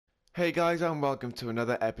Hey guys, and welcome to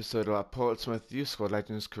another episode of our Portsmouth Youth Squad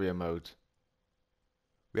Legends career mode.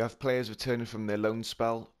 We have players returning from their loan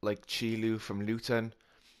spell, like Chilu from Luton,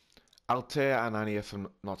 Altair and Ania from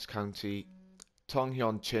Notts County, Tong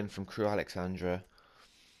Hyun Chin from Crewe Alexandra,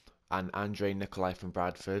 and Andre Nikolai from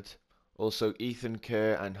Bradford. Also, Ethan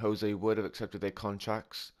Kerr and Jose Wood have accepted their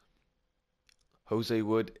contracts. Jose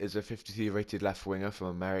Wood is a 53 rated left winger from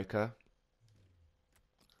America,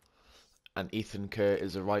 and Ethan Kerr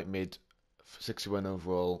is a right mid 61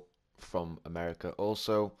 overall from America,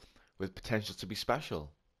 also with potential to be special.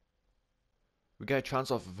 We get a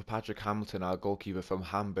transfer offer for Patrick Hamilton, our goalkeeper from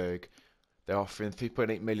Hamburg. They're offering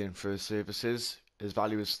 3.8 million for his services. His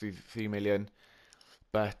value is 3 million,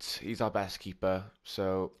 but he's our best keeper,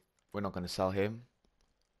 so we're not going to sell him.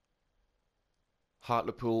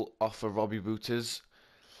 Hartlepool offer Robbie Booters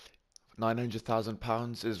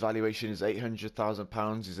 £900,000. His valuation is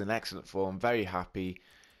 £800,000. He's in excellent form, very happy.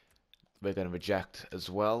 We're going to reject as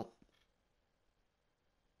well.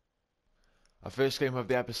 Our first game of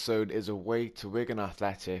the episode is away to Wigan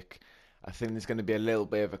Athletic. I think there's going to be a little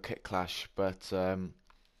bit of a kit clash, but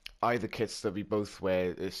either kits that we both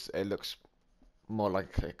wear, it looks more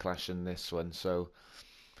like a kit clash than this one. So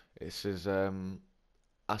this is our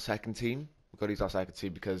second team. We've got to use our second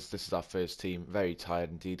team because this is our first team. Very tired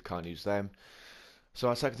indeed, can't use them. So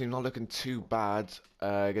our second team not looking too bad.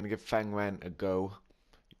 Going to give Feng Wen a go.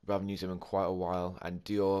 We haven't used him in quite a while. And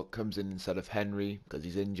Dior comes in instead of Henry because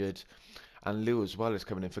he's injured. And Liu as well is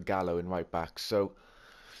coming in for Gallo in right back. So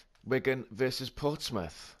Wigan versus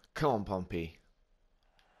Portsmouth. Come on, Pompey.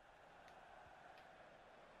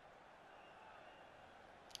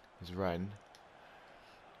 Here's Ren.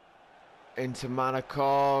 Into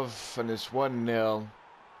Manakov, and it's 1-0.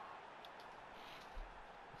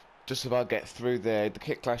 Just about get through there. The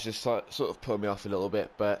kick clashes sort of pulled me off a little bit,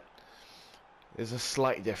 but there's a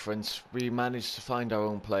slight difference. We managed to find our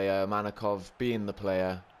own player, Manakov being the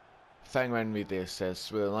player. Feng Ren with the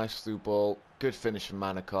assist with a nice through ball. Good finish from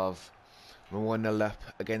Manakov. We're 1-0 up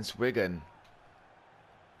against Wigan.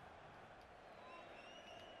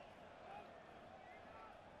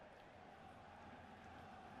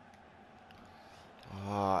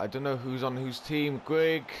 I don't know who's on whose team.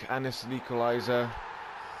 Greg and it's an equaliser.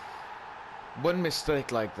 One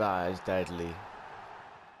mistake like that is deadly.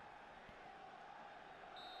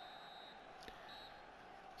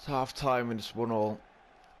 It's half time and it's 1-1.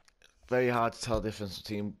 Very hard to tell the difference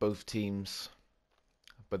between both teams,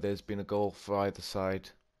 but there's been a goal for either side.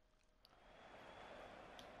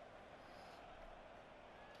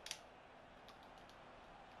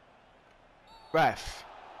 Ref.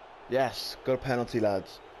 Yes, got a penalty,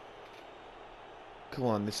 lads. Come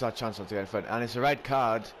on, this is our chance not to get in front. And it's a red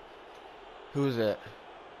card. Who is it?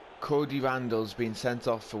 Cody Randall's been sent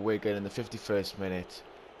off for Wigan in the 51st minute.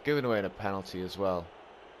 Giving away a penalty as well.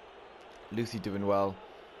 Lucy doing well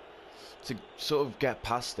to sort of get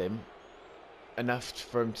past him. Enough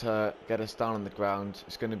for him to get us down on the ground.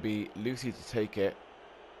 It's going to be Lucy to take it.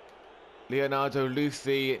 Leonardo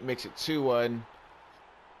Lucy makes it 2-1.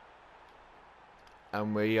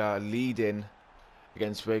 And we are leading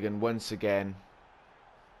against Wigan once again.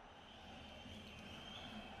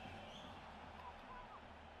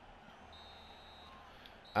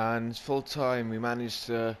 And full time we managed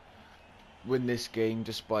to win this game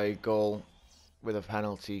just by a goal with a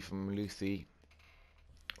penalty from Luthi.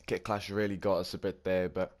 Kit clash really got us a bit there,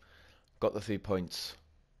 but got the 3 points.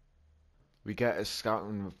 We get a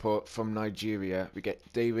scouting report from Nigeria. We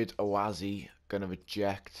get David Owazi, gonna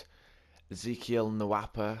reject. Ezekiel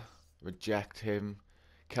Nwapa, reject him.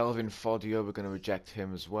 Kelvin Fodio, we're going to reject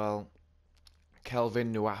him as well.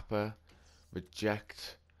 Kelvin Nwapa,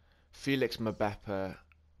 reject. Felix Mapeba,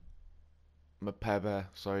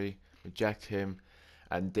 reject him.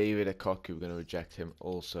 And David Akoku, we're going to reject him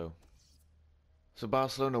also. So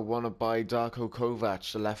Barcelona want to buy Darko Kovac,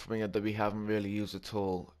 the left winger that we haven't really used at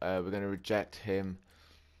all. We're going to reject him,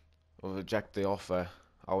 or reject the offer.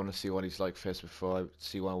 I want to see what he's like first before I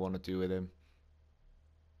see what I want to do with him.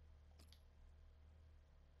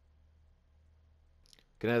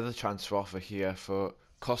 Get another transfer offer here for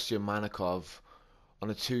Kostya Manakov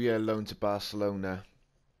on a 2-year loan to Barcelona.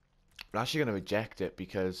 I'm actually going to reject it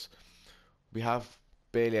because we have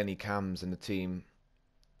barely any cams in the team.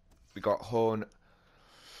 We got Horn,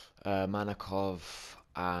 Manakov,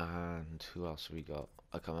 and who else have we got?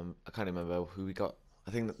 I can't remember who we got.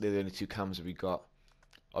 I think they're the only 2 cams that we got.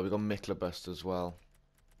 Oh, we got Miklabust as well.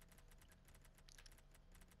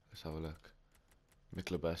 Let's have a look.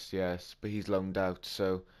 Miklabust, yes, but he's loaned out.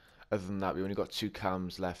 So, other than that, we only got 2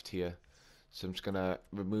 cams left here. So I'm just gonna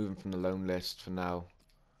remove him from the loan list for now.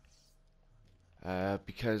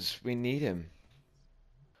 because we need him.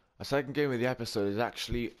 Our second game of the episode is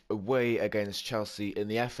actually away against Chelsea in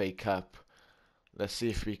the FA Cup. Let's see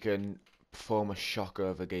if we can perform a shocker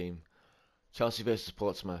of a game. Chelsea versus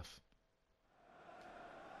Portsmouth.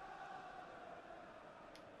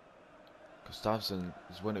 Gustafsson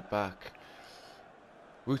has won it back.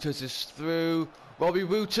 Wouters is through. Robbie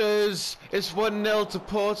Wouters! It's 1-0 to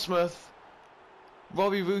Portsmouth.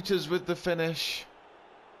 Robbie Wouters with the finish.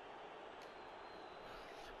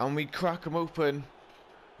 And we crack them open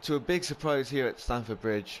to a big surprise here at Stamford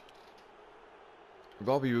Bridge.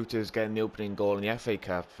 Robbie Wouters getting the opening goal in the FA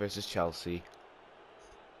Cup versus Chelsea.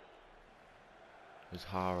 There's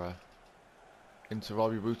Hara. Into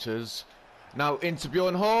Robbie Wouters. Now into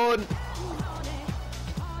Bjorn Horn.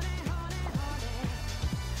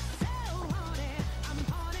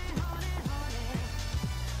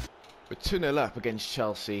 We're 2-0 up against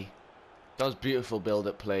Chelsea. Does beautiful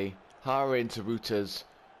build-up play. Hara into Wouters.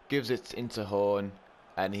 Gives it into Horn.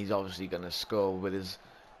 And he's obviously going to score with his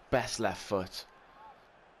best left foot.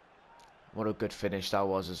 What a good finish that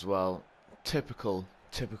was as well. Typical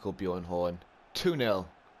Bjorn Horn. 2-0.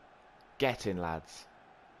 Get in, lads.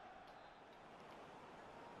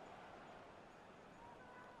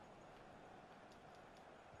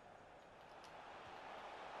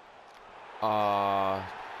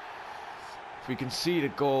 If we can see the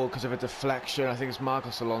goal because of a deflection, I think it's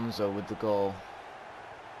Marcos Alonso with the goal.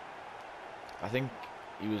 I think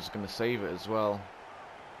he was going to save it as well.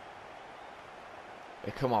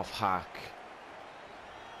 It come off Hack.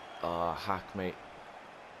 Hack, mate.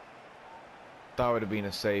 That would have been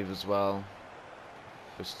a save as well.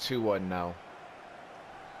 It's 2-1 now.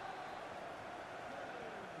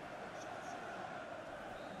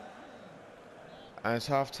 And it's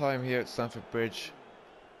half time here at Stamford Bridge.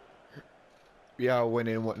 We are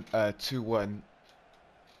winning 2-1.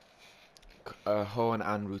 Horn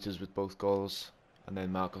and Wouters with both goals. And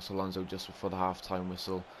then Marcos Alonso just before the half-time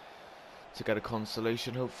whistle to get a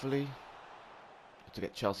consolation, hopefully. To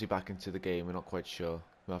get Chelsea back into the game, we're not quite sure.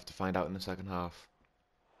 We'll have to find out in the second half.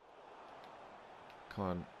 Come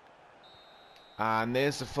on. And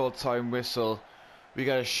there's the full-time whistle. We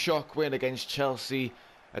got a shock win against Chelsea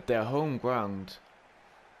at their home ground.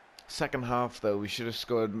 Second half, though, we should have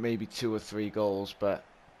scored maybe 2 or 3 goals, but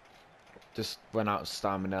just ran out of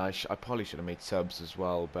stamina. I probably should have made subs as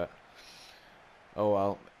well, but oh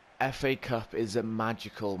well. FA Cup is a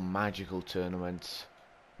magical tournament.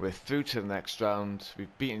 We're through to the next round.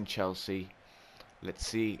 We've beaten Chelsea. Let's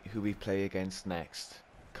see who we play against next.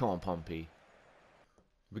 Come on, Pompey.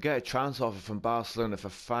 We get a transfer offer from Barcelona for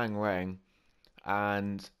Fang Reng,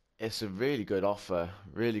 and it's a really good offer,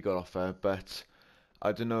 but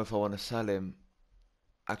I don't know if I want to sell him.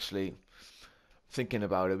 Actually, thinking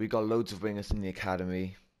about it, we got loads of wingers in the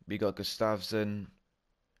academy. We got Gustafsson,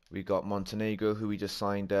 we got Montenegro, who we just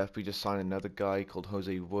signed up. We just signed another guy called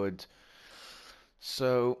Jose Wood.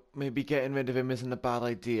 So maybe getting rid of him isn't a bad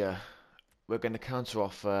idea. We're going to counter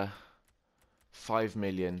offer 5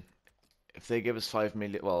 million. If they give us 5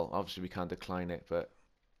 million, well, obviously we can't decline it, but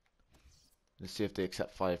let's see if they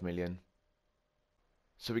accept 5 million.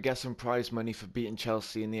 So we get some prize money for beating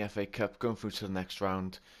Chelsea in the FA Cup, going through to the next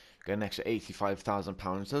round. Get an extra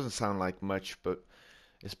 £85,000. Doesn't sound like much, but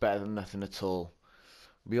it's better than nothing at all.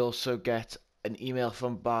 We also get an email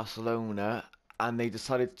from Barcelona, and they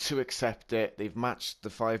decided to accept it. They've matched the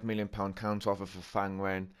 £5 million counter offer for Fang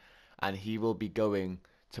Ren, and he will be going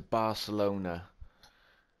to Barcelona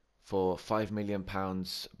for £5 million.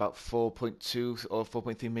 About 4.2 or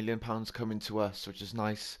 4.3 million pounds coming to us, which is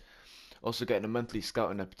nice. Also getting a monthly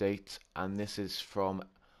scouting update, and this is from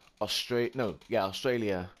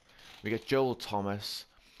Australia. We get Joel Thomas.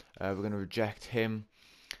 We're gonna reject him.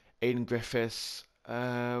 Aidan Griffiths.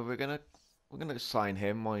 We're gonna sign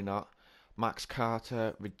him. Why not? Max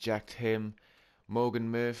Carter. Reject him. Morgan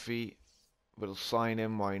Murphy. We'll sign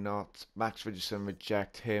him. Why not? Max Richardson.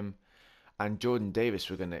 Reject him. And Jordan Davis.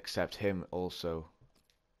 We're gonna accept him also.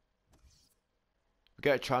 We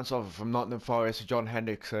get a transfer offer from Nottingham Forest to John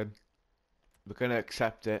Henderson. We're going to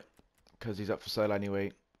accept it because he's up for sale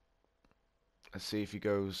anyway. Let's see if he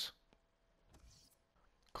goes.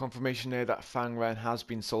 Confirmation there that Fang Ren has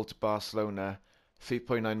been sold to Barcelona.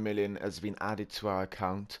 3.9 million has been added to our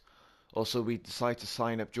account. Also, we decided to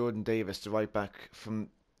sign up Jordan Davis, the right back from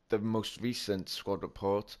the most recent squad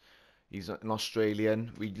report. He's an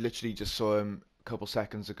Australian. We literally just saw him a couple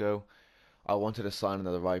seconds ago. I wanted to sign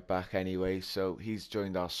another right back anyway, so he's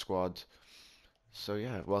joined our squad. So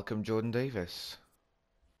yeah, welcome Jordan Davis.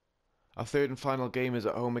 Our third and final game is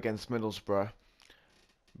at home against Middlesbrough.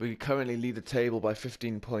 We currently lead the table by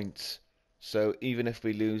 15 points. So even if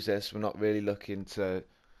we lose this, we're not really looking to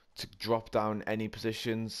drop down any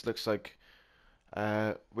positions. Looks like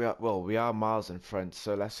we are miles in front,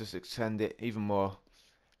 so let's just extend it even more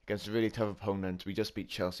against a really tough opponent. We just beat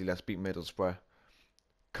Chelsea, let's beat Middlesbrough.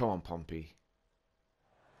 Come on, Pompey.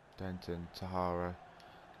 Denton, Tahara.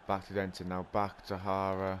 Back to Denton now, back to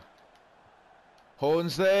Tahara.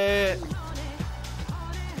 Horns there!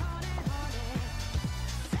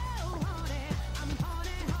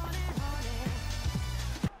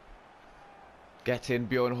 Get in,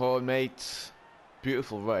 Bjorn Horn, mate.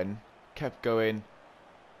 Beautiful run. Kept going.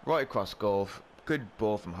 Right across goal. Good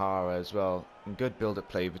ball from Hara as well. And good build-up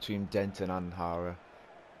play between Denton and Hara.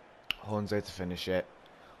 Horns there to finish it.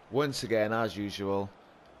 Once again, as usual.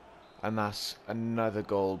 And that's another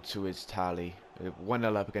goal to his tally.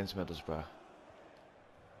 1-0 up against Middlesbrough.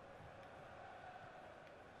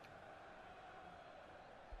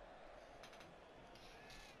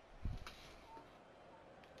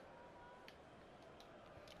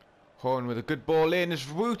 Horn with a good ball in. It's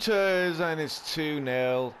Routers and it's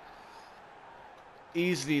 2-0.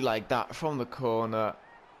 Easily like that from the corner.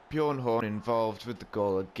 Bjorn Horn involved with the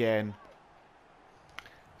goal again.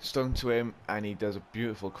 Stung to him and he does a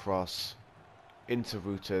beautiful cross into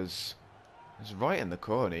Routers. It's right in the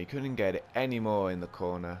corner. He couldn't get it any more in the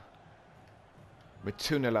corner. We're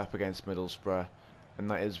 2-0 up against Middlesbrough, and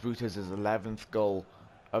that is Routers' 11th goal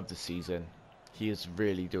of the season. He is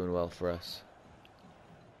really doing well for us.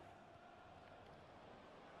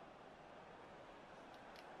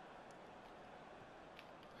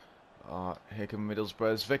 Here come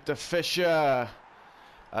Middlesbrough's Victor Fisher,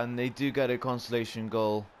 and they do get a consolation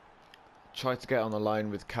goal. Tried to get on the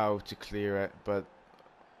line with Cow to clear it, but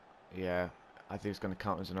yeah, I think it's going to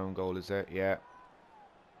count as an own goal, is it? Yeah.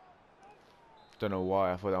 Don't know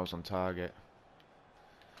why, I thought that was on target.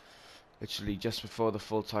 Literally just before the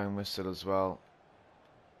full-time whistle as well.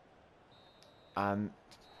 And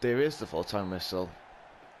there is the full-time whistle.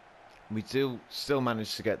 We do still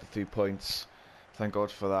manage to get the 3 points. Thank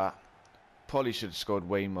God for that. Probably should have scored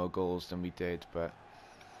way more goals than we did, but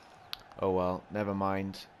oh well, never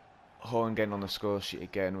mind. Horn getting on the score sheet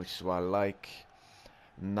again, which is what I like.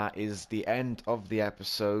 And that is the end of the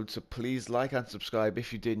episode. So please like and subscribe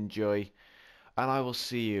if you did enjoy. And I will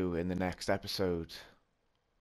see you in the next episode.